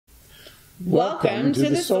Welcome to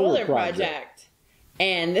the Soular Project.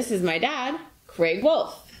 And this is my dad, Craig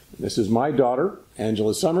Wolf. This is my daughter,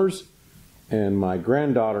 Angela Summers, and my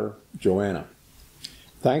granddaughter, Joanna.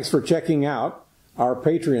 Thanks for checking out our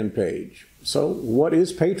Patreon page. So, what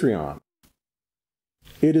is Patreon?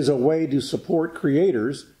 It is a way to support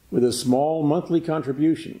creators with a small monthly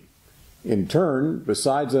contribution. In turn,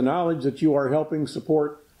 besides the knowledge that you are helping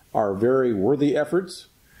support our very worthy efforts,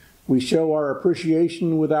 we show our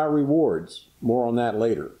appreciation with our rewards. More on that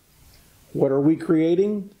later. What are we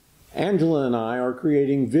creating? Angela and I are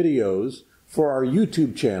creating videos for our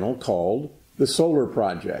YouTube channel called the Soular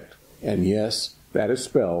Project. And yes, that is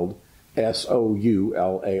spelled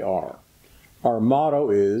S-O-U-L-A-R. Our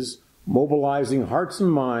motto is mobilizing hearts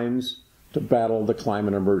and minds to battle the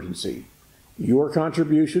climate emergency. Your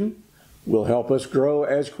contribution will help us grow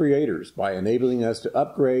as creators by enabling us to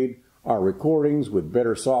upgrade our recordings with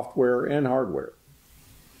better software and hardware.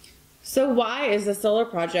 So why is the Soular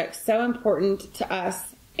Project so important to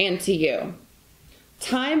us and to you?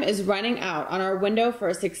 Time is running out on our window for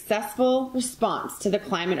a successful response to the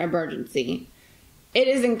climate emergency. It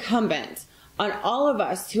is incumbent on all of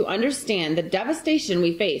us to understand the devastation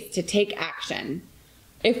we face to take action.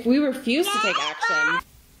 If we refuse to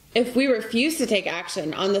take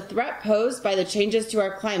action on the threat posed by the changes to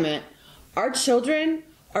our climate, our children,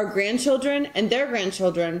 our grandchildren, and their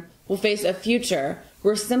grandchildren will face a future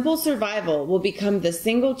where simple survival will become the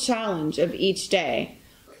single challenge of each day.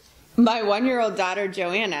 My 1-year-old daughter,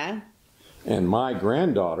 Joanna, and my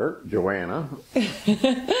granddaughter, Joanna,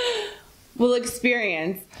 will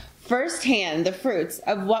experience firsthand the fruits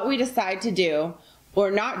of what we decide to do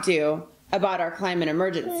or not do about our climate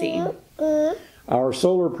emergency. Our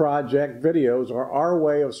Soular Project videos are our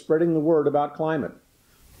way of spreading the word about climate.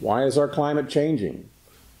 Why is our climate changing?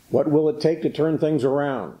 What will it take to turn things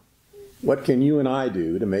around? What can you and I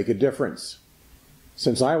do to make a difference?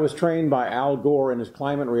 Since I was trained by Al Gore in his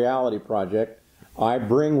Climate Reality Project, I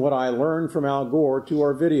bring what I learned from Al Gore to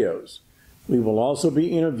our videos. We will also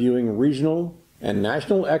be interviewing regional and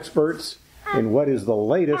national experts in what is the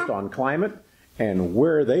latest on climate and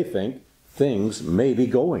where they think things may be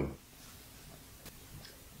going.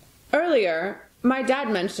 Earlier, my dad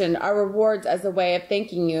mentioned our rewards as a way of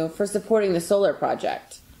thanking you for supporting the Soular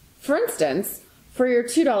Project. For instance, for your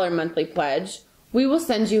 $2 monthly pledge, we will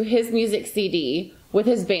send you his music CD with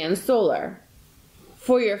his band Soular.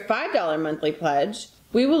 For your $5 monthly pledge,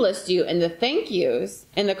 we will list you in the thank yous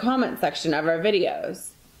in the comment section of our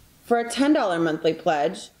videos. For a $10 monthly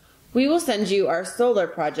pledge, we will send you our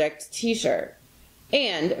Soular Project t-shirt.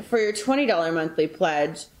 And for your $20 monthly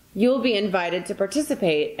pledge, you will be invited to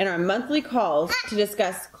participate in our monthly calls to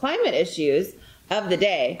discuss climate issues of the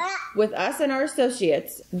day with us and our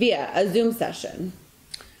associates via a Zoom session.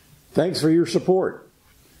 Thanks for your support,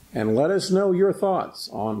 and let us know your thoughts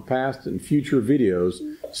on past and future videos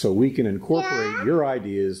so we can incorporate your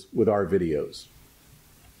ideas with our videos.